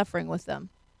them and suffering with them.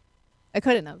 I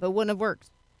couldn't have. It wouldn't have worked.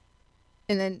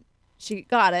 And then she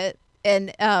got it,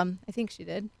 and I think she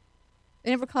did.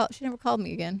 She never called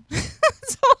me again.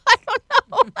 So I don't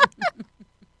know.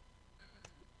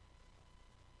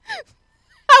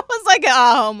 I was like,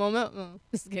 oh, moment.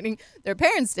 Just kidding. Their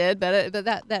parents did, but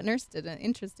that nurse didn't.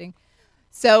 Interesting.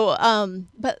 So,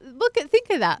 but think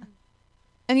of that.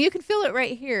 And you can feel it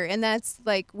right here. And that's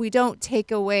like, we're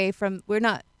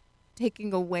not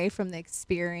taking away from the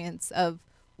experience of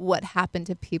what happened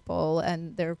to people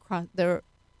and the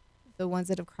ones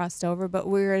that have crossed over, but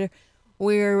we're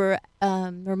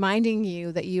reminding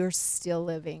you that you're still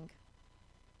living.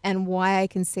 And why I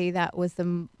can say that with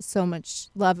so much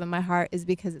love in my heart is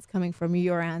because it's coming from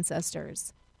your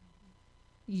ancestors.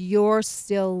 you're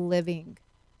still living.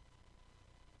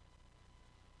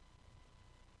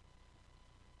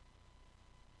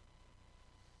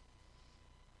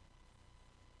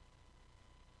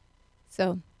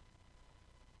 So,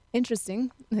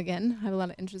 interesting. Again, I have a lot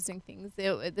of interesting things.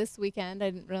 This weekend, I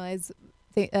didn't realize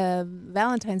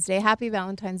Valentine's Day. Happy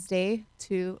Valentine's Day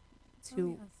to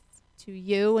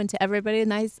you and to everybody.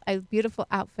 Nice, beautiful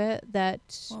outfit that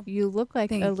you look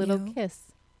like a little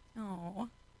kiss. Oh.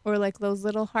 Or like those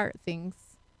little heart things.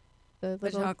 The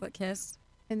chocolate kiss.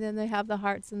 And then they have the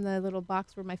hearts in the little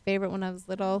box. Were my favorite when I was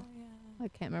little. Oh, yeah. I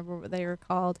can't remember what they were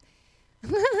called.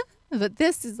 But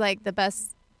this is like the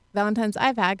best Valentine's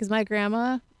I've had because my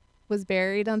grandma was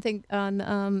buried on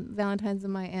Valentine's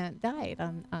and my aunt died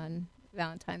on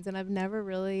Valentine's, and I've never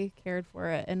really cared for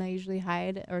it, and I usually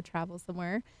hide or travel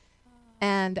somewhere,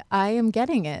 and I am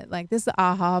getting it. Like, this is an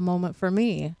aha moment for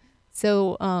me.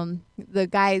 So the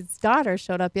guy's daughter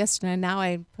showed up yesterday, and now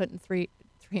I'm putting three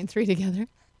and three together.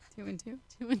 Two and two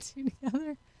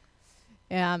together.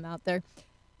 Yeah, I'm out there.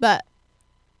 But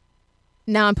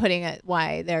now I'm putting it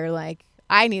why they're like,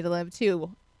 I need to live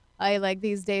too. I like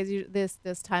these days,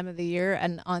 this time of the year,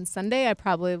 and on Sunday I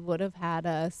probably would have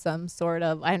had some sort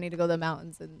of, I need to go to the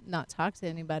mountains and not talk to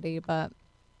anybody, but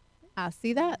I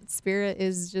see that. Spirit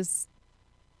is just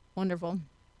wonderful.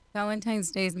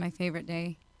 Valentine's Day is my favorite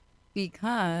day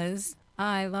because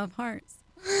I love hearts.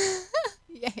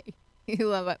 Yay. You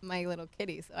love my little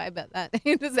kitty, so I bet that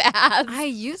is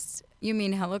ass. You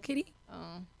mean Hello Kitty?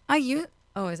 Oh.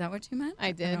 Is that what you meant?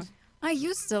 I did. I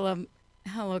used to love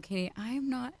Hello Kitty. I am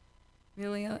not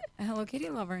really a Hello Kitty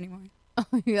lover anymore.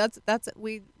 Oh, that's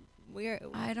we are.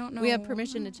 I don't know. We have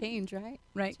permission to change, right?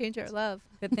 Right. Change our love.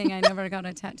 Good thing I never got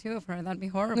a tattoo of her. That'd be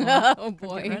horrible. Oh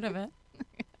boy. Get rid of it.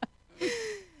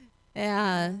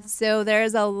 Yeah. So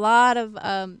there's a lot of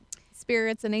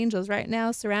spirits and angels right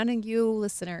now surrounding you,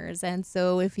 listeners. And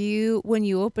so when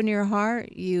you open your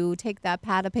heart, you take that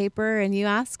pad of paper and you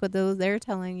ask what they're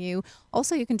telling you.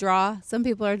 Also, you can draw. Some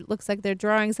people looks like they're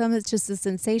drawing. Some it's just a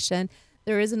sensation.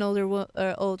 There is an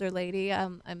older lady.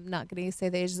 I'm not going to say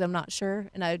the ages. I'm not sure,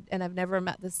 and I've never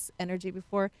met this energy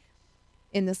before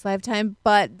in this lifetime.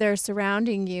 But they're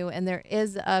surrounding you, and there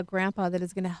is a grandpa that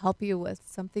is going to help you with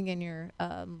something in your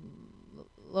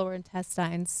lower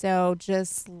intestines. So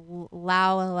just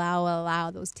allow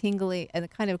those tingly and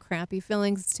kind of crampy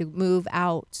feelings to move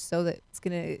out, so that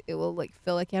it will like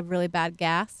feel like you have really bad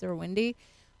gas or windy.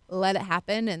 Let it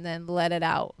happen, and then let it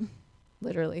out,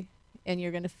 literally. And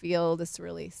you're going to feel this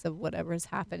release of whatever is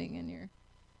happening in your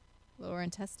lower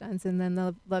intestines. And then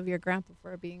they'll love your grandpa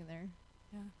for being there.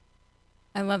 Yeah.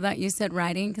 I love that you said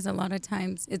writing, because a lot of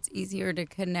times it's easier to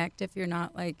connect if you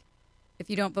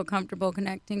don't feel comfortable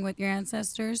connecting with your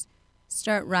ancestors.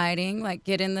 Start writing, like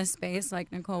get in the space,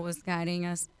 like Nicole was guiding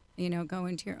us, go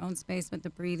into your own space with the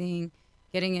breathing,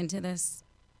 getting into this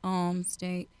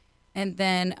state. And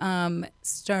then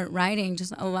start writing.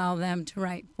 Just allow them to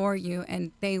write for you,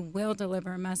 and they will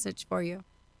deliver a message for you.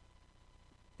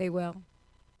 They will.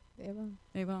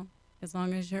 They will. As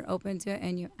long as you're open to it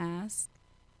and you ask,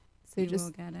 so you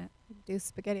will get it. Do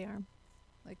spaghetti arms,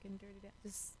 like in Dirty Dancing.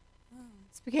 Just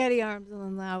spaghetti arms,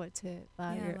 and allow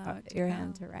your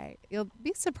hand to write. You'll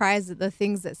be surprised at the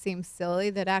things that seem silly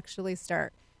that actually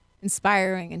start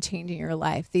inspiring and changing your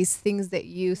life. These things that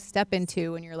you step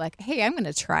into and you're like, hey, I'm going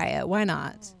to try it. Why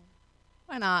not?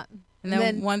 Why not? And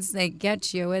then once they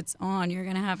get you, it's on. You're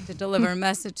going to have to deliver a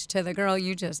message to the girl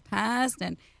you just passed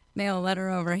and mail a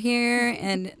letter over here.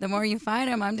 And the more you fight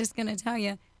them, I'm just going to tell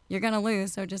you, you're going to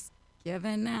lose. So just give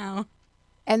in now.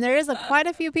 And there is quite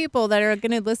a few people that are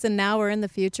going to listen now or in the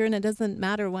future. And it doesn't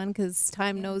matter when, because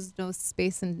time knows no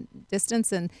space and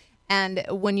distance. And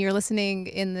when you're listening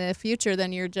in the future,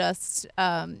 then you're just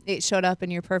it showed up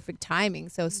in your perfect timing.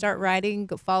 So start writing,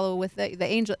 go follow with the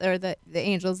angel or the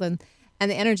angels, and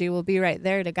the energy will be right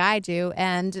there to guide you.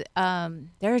 And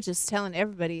they're just telling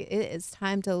everybody it is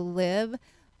time to live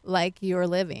like you're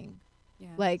living,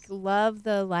 like love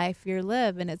the life you're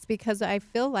living. And it's because I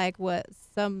feel like what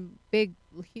some big,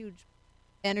 huge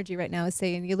energy right now is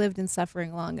saying: you lived in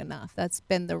suffering long enough. That's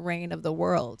been the reign of the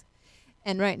world.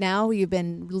 And right now, you've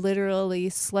been literally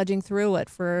sludging through it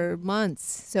for months.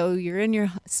 So you're in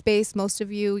your space. Most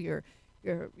of you,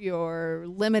 you're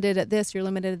limited at this, you're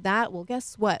limited at that. Well,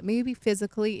 guess what? Maybe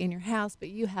physically in your house, but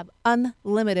you have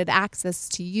unlimited access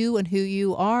to you and who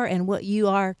you are and what you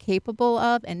are capable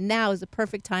of. And now is the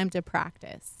perfect time to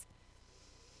practice.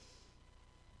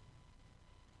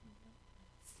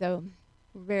 So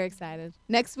we're very excited.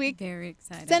 Next week, very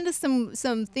excited. Send us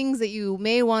some things that you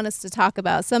may want us to talk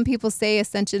about. Some people say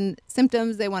ascension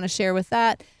symptoms they want to share with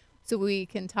that. so we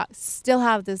can still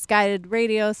have this guided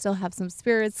radio, still have some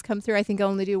spirits come through. I think I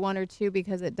only do 1 or 2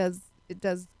 because it does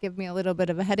give me a little bit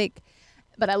of a headache,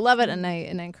 but I love it and I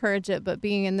encourage it. But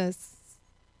being in this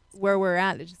where we're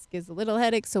at, it just gives a little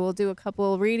headache. So we'll do a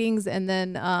couple readings and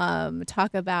then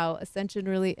talk about ascension,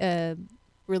 really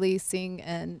releasing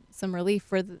and some relief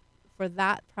for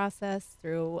that process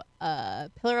through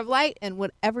Pillar of Light and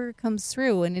whatever comes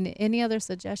through. And any other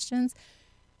suggestions,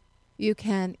 you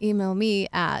can email me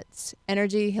at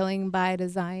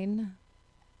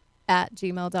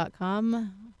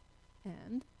energyhealingbydesign@gmail.com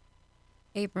and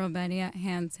April Betti at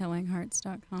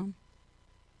handshealinghearts.com.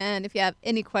 And if you have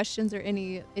any questions or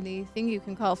anything, you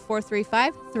can call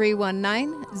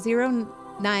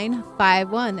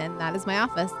 435-319-0951, and that is my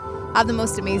office. Have the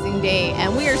most amazing day,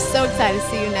 and we are so excited to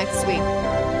see you next week.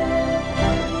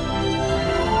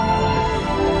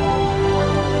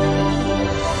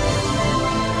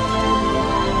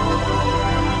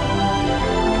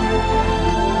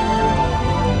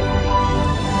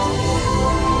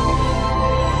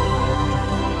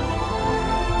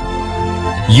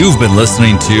 You've been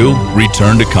listening to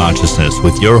Return to Consciousness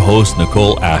with your host,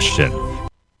 Nicole Ashton.